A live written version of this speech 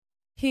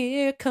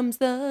Here comes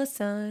the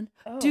sun.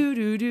 Do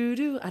do do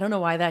do. I don't know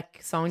why that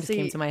song just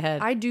came to my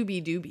head. I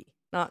doobie,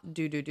 not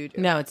do do do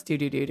do. No, it's do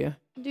do do do.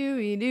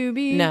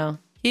 Doobie. No.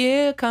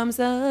 Here comes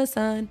the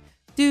sun.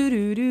 Do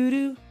do do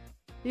do.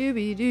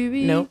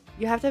 Doobie. Nope.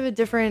 You have to have a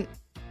different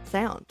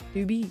sound.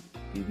 Doobie.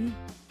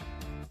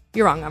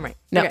 You're wrong. I'm right.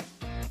 No.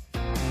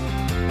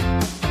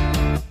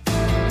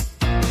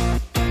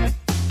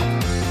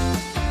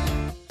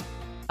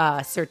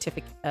 Okay.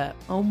 Certificate.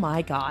 Oh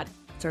my God.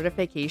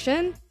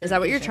 Certification? Is that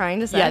what you're trying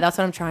to say? Yeah, that's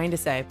what I'm trying to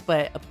say,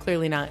 but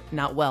clearly not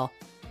well.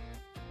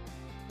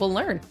 We'll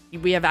learn.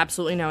 We have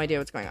absolutely no idea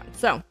what's going on.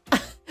 So,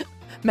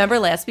 remember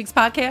last week's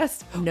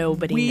podcast?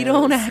 Nobody We knows.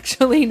 don't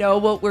actually know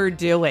what we're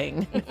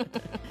doing.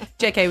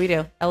 JK, we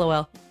do.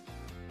 LOL.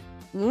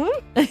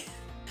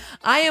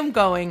 I am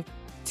going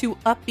to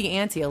up the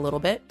ante a little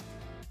bit.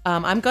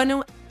 I'm going to...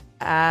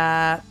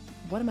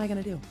 what am I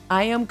going to do?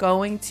 I am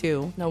going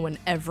to... No one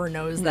ever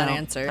knows that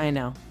answer. I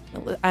know.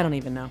 I don't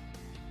even know.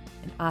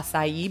 An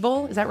acai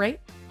bowl? Is that right?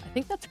 I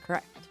think that's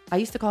correct. I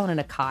used to call it an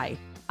acai.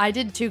 I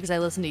did too because I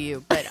listened to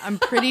you, but I'm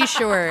pretty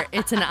sure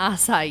it's an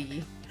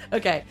acai.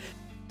 Okay.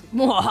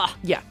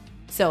 Yeah.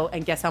 So,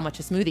 and guess how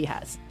much a smoothie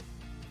has?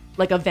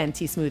 Like a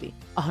venti smoothie.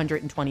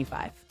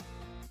 125.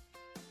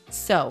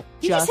 So,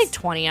 You just say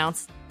 20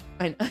 ounce.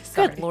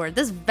 Sorry. Good Lord.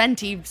 This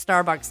venti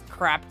Starbucks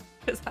crap.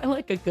 Because I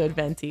like a good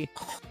venti.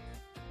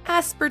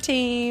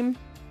 Aspartame.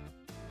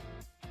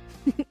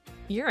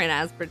 You're an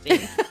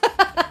aspartame.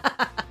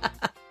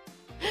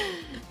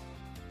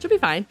 She'll be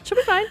fine.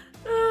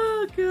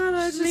 Oh, God.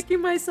 I'm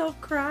making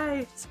myself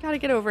cry. Just gotta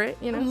get over it,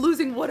 you know? I'm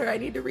losing water. I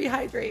need to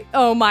rehydrate.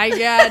 Oh my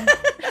God.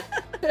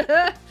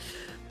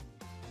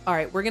 All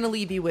right. We're going to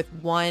leave you with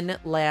one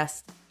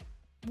last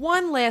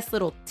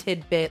little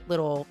tidbit,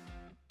 little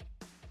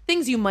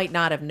things you might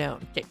not have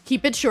known. Okay,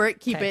 keep it short.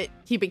 Keep it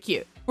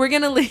cute. We're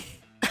going to leave.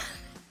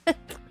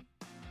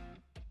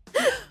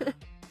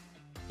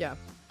 Yeah.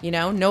 You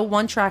know, no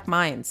one-track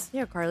minds.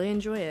 Yeah, Carly,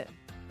 enjoy it.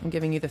 I'm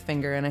giving you the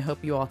finger, and I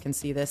hope you all can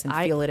see this and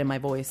feel it in my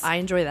voice. I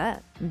enjoy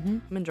that. Mm-hmm.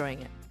 I'm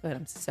enjoying it. Good.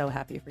 I'm so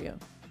happy for you.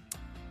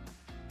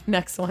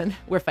 Next one.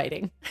 We're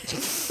fighting.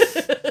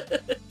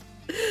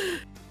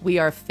 We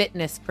are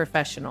fitness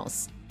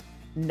professionals,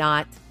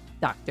 not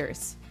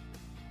doctors.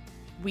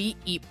 We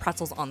eat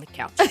pretzels on the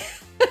couch.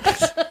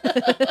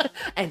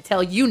 And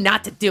tell you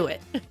not to do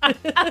it.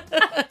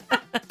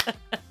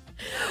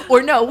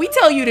 Or no, we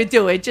tell you to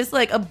do it. Just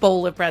like a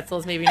bowl of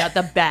pretzels, maybe not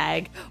the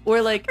bag.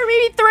 Or like... Or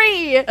maybe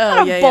 3.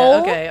 Oh, yeah, bowl.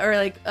 Yeah, okay. Or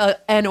like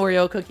an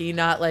Oreo cookie,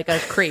 not like a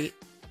crate.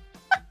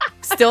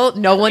 Still,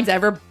 no one's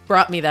ever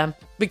brought me them.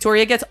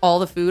 Victoria gets all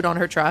the food on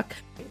her truck.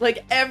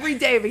 Like every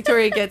day,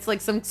 Victoria gets like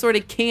some sort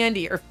of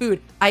candy or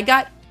food. I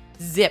got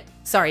Zip.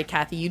 Sorry,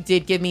 Kathy, you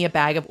did give me a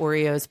bag of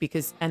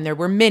Oreos and there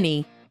were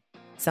mini.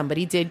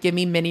 Somebody did give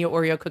me mini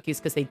Oreo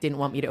cookies because they didn't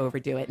want me to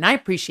overdo it. And I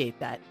appreciate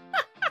that.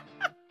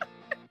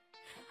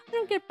 I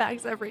don't get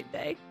bags every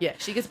day. Yeah,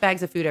 she gets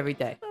bags of food every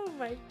day. Oh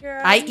my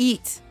God. I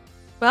eat.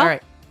 Well, all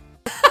right.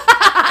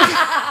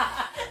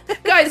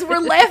 Guys, we're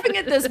laughing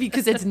at this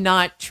because it's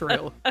not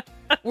true.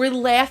 We're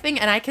laughing,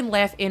 and I can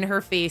laugh in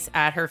her face,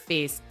 at her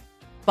face,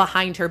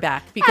 behind her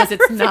back, because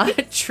it's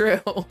not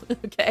true.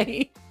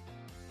 Okay?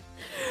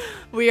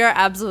 We are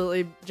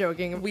absolutely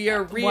joking. We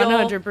are real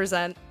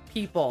 100%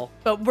 people.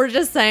 But we're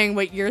just saying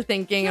what you're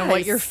thinking and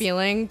what you're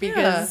feeling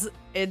because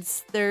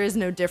there is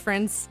no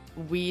difference.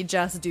 We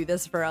just do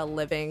this for a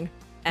living,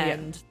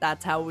 and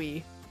that's how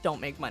we don't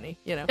make money,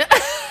 you know?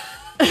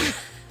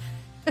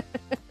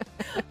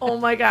 Oh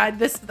my God,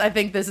 I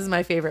think this is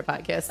my favorite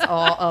podcast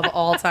of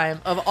all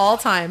time. Of all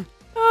time.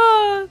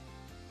 How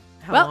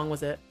long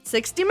was it?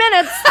 60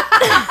 minutes.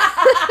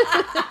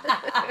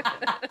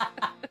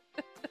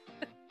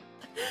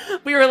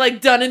 We were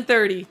like done in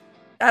 30.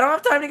 I don't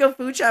have time to go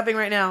food shopping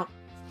right now.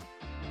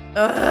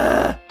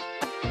 Ugh.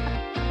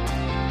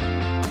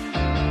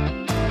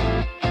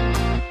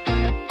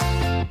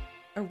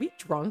 Are we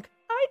drunk?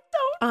 I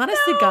don't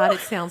Honest know. to God, it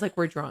sounds like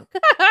we're drunk.